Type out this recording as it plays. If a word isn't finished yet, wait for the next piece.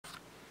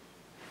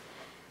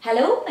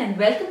Hello and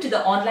welcome to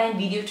the online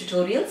video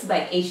tutorials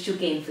by H2K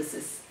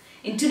Infosys.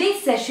 In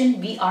today's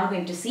session, we are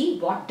going to see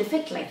what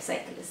defect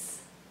lifecycle is.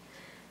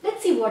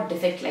 Let's see what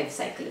defect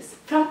lifecycle is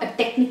from a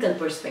technical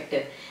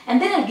perspective, and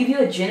then I'll give you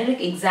a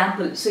generic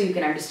example so you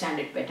can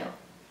understand it better.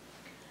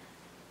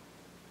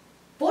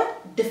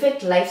 What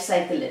defect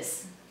lifecycle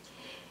is?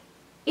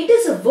 It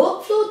is a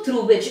workflow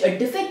through which a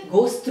defect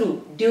goes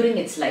through during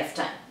its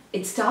lifetime.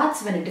 It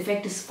starts when a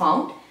defect is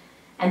found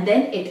and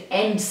then it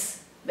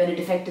ends when a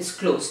defect is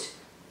closed.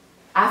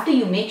 After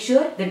you make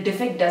sure the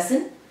defect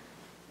doesn't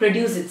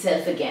produce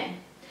itself again.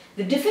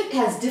 The defect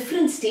has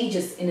different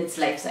stages in its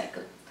life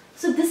cycle.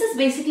 So this is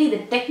basically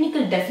the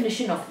technical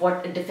definition of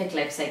what a defect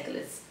life cycle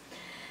is.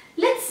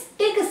 Let's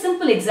take a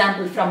simple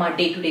example from our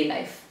day-to-day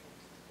life.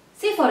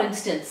 Say for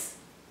instance,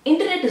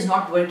 internet is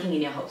not working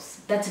in your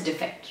house. That's a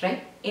defect,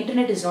 right?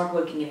 Internet is not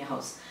working in your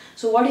house.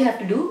 So what you have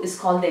to do is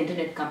call the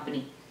internet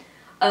company.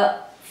 A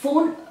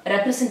phone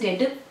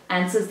representative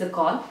answers the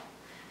call,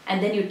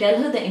 and then you tell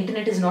her the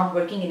internet is not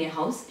working in your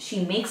house.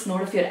 She makes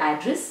note of your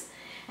address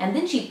and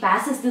then she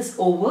passes this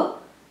over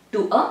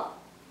to a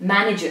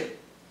manager,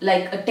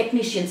 like a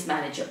technician's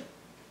manager.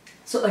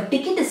 So a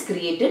ticket is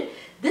created.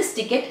 This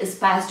ticket is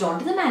passed on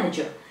to the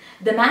manager.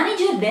 The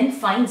manager then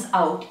finds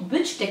out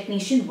which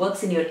technician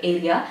works in your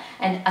area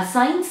and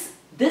assigns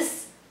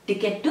this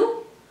ticket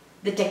to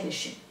the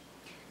technician.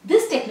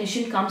 This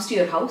technician comes to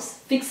your house,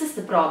 fixes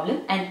the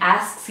problem and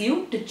asks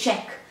you to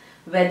check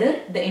whether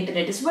the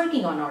internet is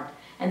working or not.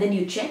 And then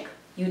you check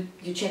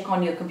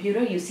on your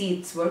computer, you see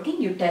it's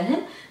working, you tell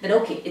him that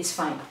okay, it's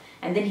fine.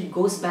 And then he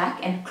goes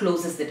back and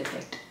closes the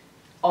defect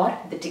or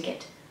the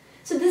ticket.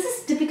 So this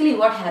is typically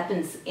what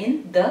happens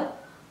in the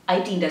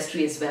IT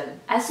industry as well.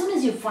 As soon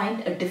as you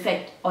find a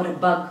defect or a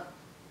bug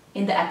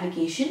in the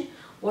application,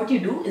 what you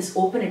do is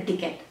open a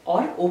ticket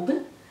or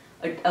open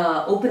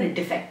a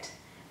defect.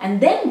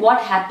 And then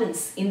what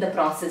happens in the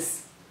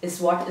process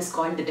is what is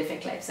called the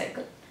defect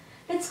lifecycle.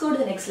 Let's go to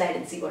the next slide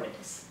and see what it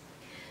is.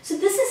 So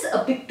this is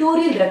a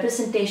pictorial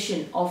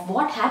representation of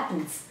what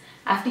happens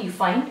after you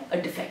find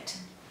a defect,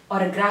 or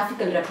a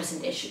graphical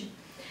representation.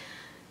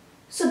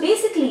 So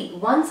basically,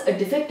 once a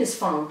defect is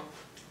found,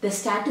 the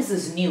status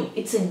is new.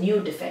 It's a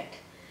new defect.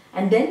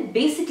 And then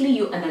basically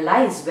you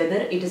analyze whether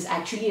it is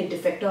actually a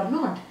defect or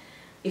not.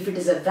 If it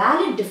is a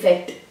valid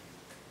defect,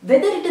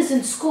 whether it is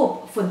in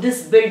scope for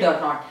this build or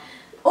not.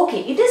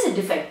 Okay, it is a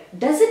defect.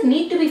 Does it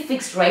need to be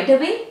fixed right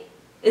away?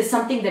 Is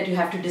something that you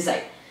have to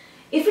decide.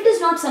 If it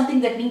is not something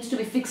that needs to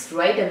be fixed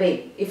right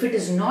away, if it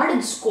is not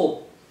in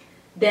scope,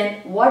 then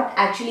what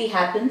actually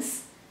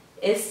happens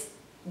is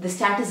the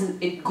status,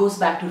 it goes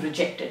back to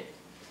rejected.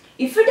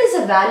 If it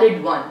is a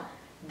valid one,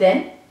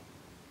 then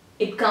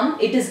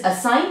it is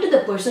assigned to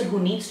the person who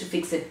needs to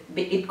fix it.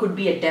 It could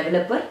be a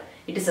developer.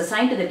 It is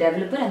assigned to the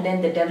developer and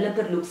then the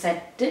developer looks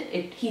at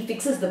it, he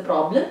fixes the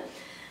problem,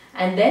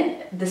 and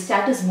then the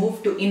status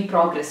moves to in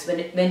progress.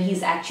 When he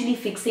is actually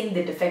fixing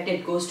the defect,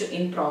 it goes to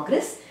in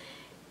progress.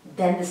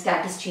 Then the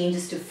status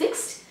changes to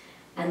fixed,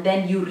 and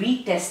then you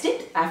retest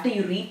it. After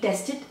you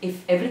retest it,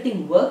 if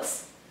everything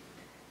works,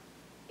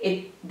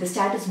 the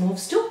status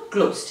moves to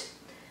closed.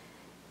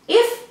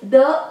 If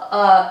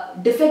the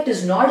defect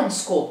is not in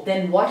scope,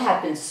 then what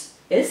happens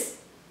is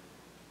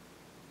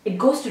it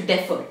goes to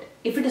deferred.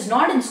 If it is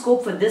not in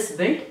scope for this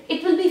build,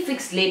 it will be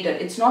fixed later.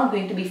 It's not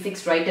going to be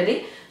fixed right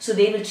away. So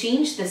they will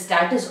change the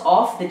status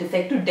of the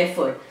defect to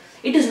deferred.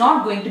 It is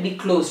not going to be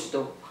closed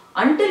though.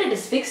 Until it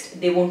is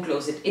fixed, they won't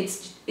close it.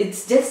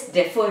 It's just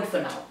deferred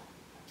for now.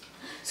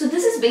 So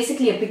this is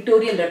basically a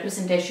pictorial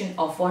representation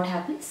of what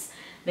happens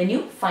when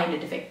you find a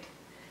defect.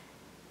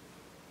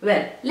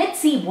 Well, let's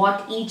see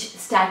what each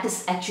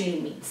status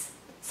actually means.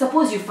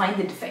 Suppose you find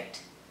the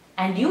defect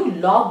and you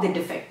log the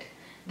defect.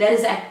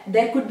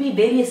 There could be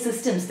various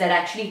systems that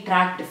actually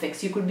track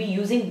defects. You could be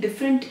using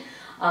different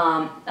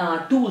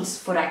tools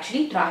for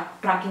actually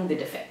tracking the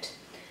defect.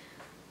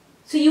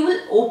 So you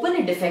will open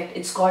a defect,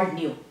 it's called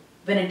new.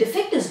 When a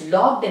defect is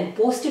logged and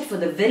posted for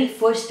the very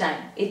first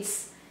time,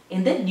 it's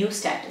in the new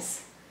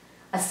status.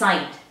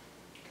 Assigned.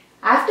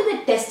 After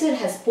the tester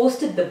has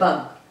posted the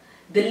bug,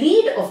 the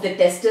lead of the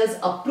testers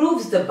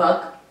approves the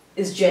bug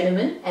is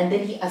genuine and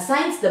then he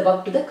assigns the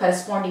bug to the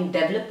corresponding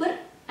developer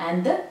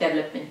and the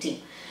development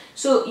team.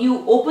 So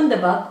you open the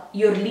bug,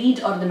 your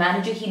lead or the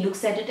manager, he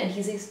looks at it and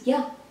he says,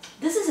 yeah,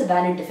 this is a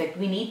valid defect.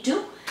 We need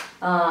to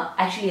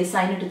actually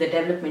assign it to the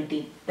development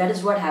team. That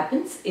is what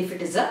happens if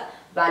it is a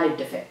valid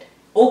defect.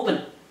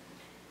 Open.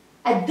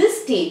 At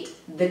this state,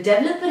 the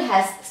developer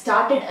has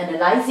started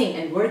analyzing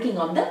and working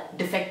on the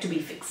defect to be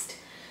fixed.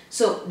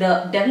 So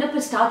the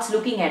developer starts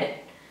looking at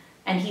it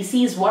and he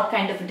sees what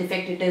kind of a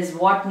defect it is,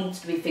 what needs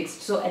to be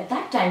fixed. So at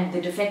that time,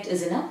 the defect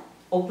is in a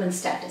open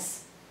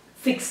status,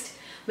 fixed.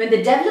 When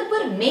the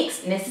developer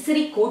makes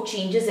necessary code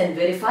changes and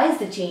verifies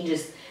the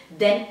changes,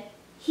 then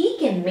he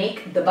can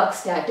make the bug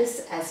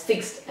status as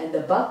fixed and the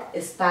bug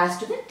is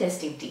passed to the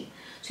testing team.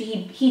 So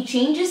he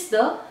changes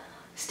the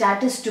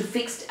status to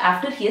fixed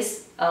after he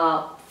has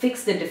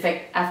fixed the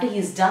defect, after he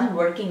is done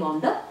working on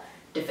the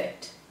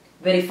defect.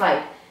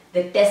 Verified.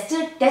 The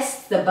tester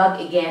tests the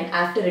bug again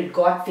after it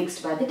got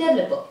fixed by the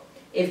developer.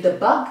 If the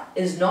bug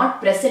is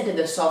not present in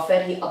the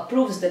software, he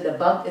approves that the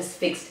bug is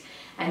fixed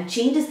and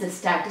changes the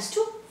status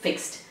to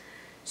fixed.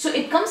 So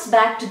it comes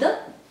back to the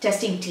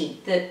testing team.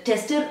 The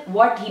tester,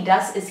 what he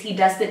does is he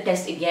does the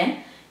test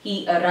again.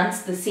 He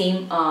runs the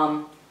same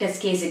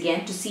test case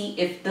again to see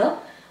if the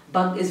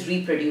bug is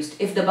reproduced.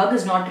 If the bug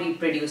is not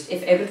reproduced,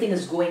 if everything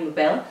is going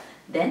well,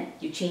 then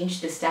you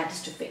change the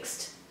status to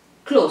fixed.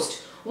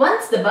 Closed.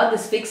 Once the bug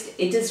is fixed,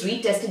 it is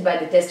retested by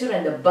the tester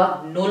and the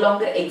bug no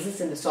longer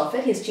exists in the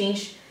software. He has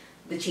changed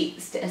the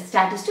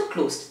status to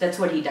closed. That's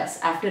what he does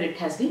after it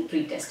has been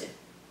retested.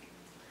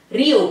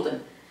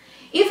 Reopen.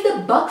 If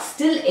the bug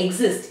still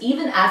exists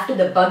even after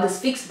the bug is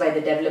fixed by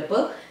the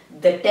developer,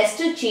 the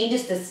tester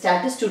changes the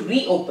status to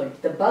reopen.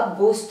 The bug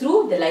goes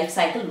through the life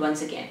cycle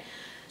once again.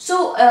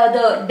 So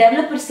the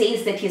developer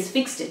says that he has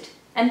fixed it,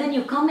 and then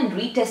you come and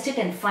retest it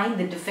and find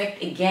the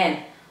defect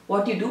again.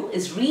 What you do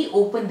is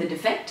reopen the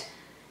defect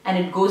and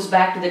it goes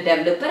back to the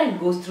developer and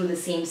goes through the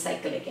same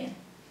cycle again.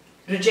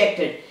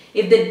 Rejected.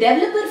 If the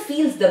developer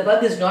feels the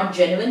bug is not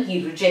genuine,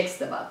 he rejects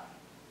the bug.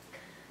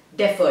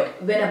 Deferred.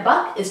 When a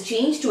bug is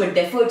changed to a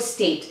deferred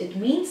state, it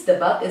means the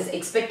bug is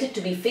expected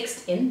to be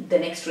fixed in the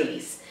next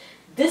release.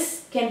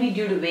 This can be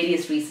due to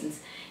various reasons.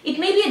 It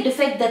may be a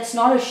defect that's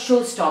not a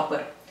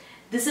showstopper.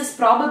 This is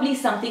probably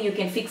something you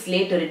can fix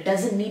later. It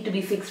doesn't need to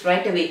be fixed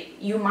right away.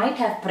 You might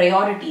have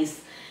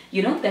priorities,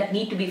 that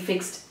need to be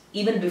fixed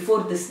even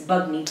before this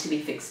bug needs to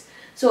be fixed.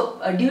 So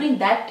during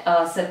that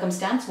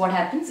circumstance, what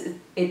happens?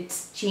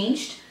 It's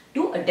changed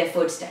to a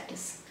deferred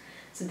status.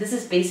 So this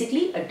is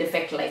basically a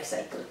defect life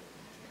cycle.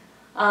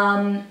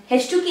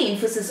 H2K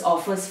Infosys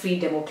offers free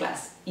demo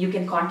class. You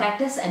can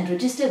contact us and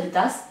register with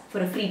us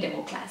for a free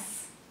demo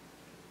class.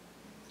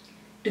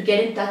 To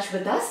get in touch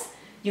with us,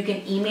 you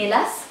can email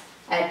us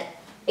at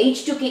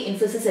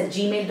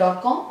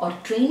h2kinfosys@gmail.com or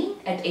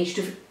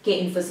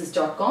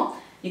training@h2kinfosys.com.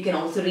 You can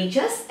also reach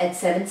us at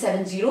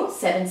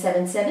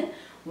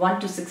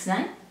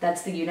 770-777-1269.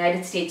 That's the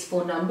United States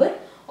phone number.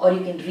 Or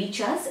you can reach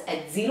us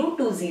at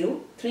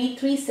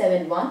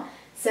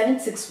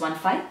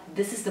 020-3371-7615.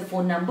 This is the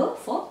phone number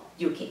for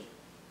UK.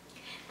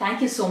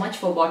 Thank you so much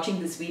for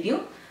watching this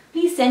video.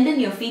 Please send in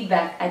your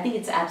feedback. I think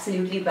it's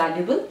absolutely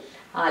valuable.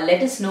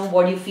 Let us know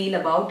what you feel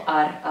about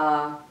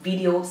our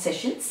video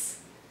sessions.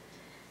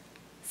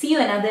 See you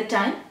another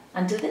time.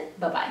 Until then,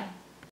 bye-bye.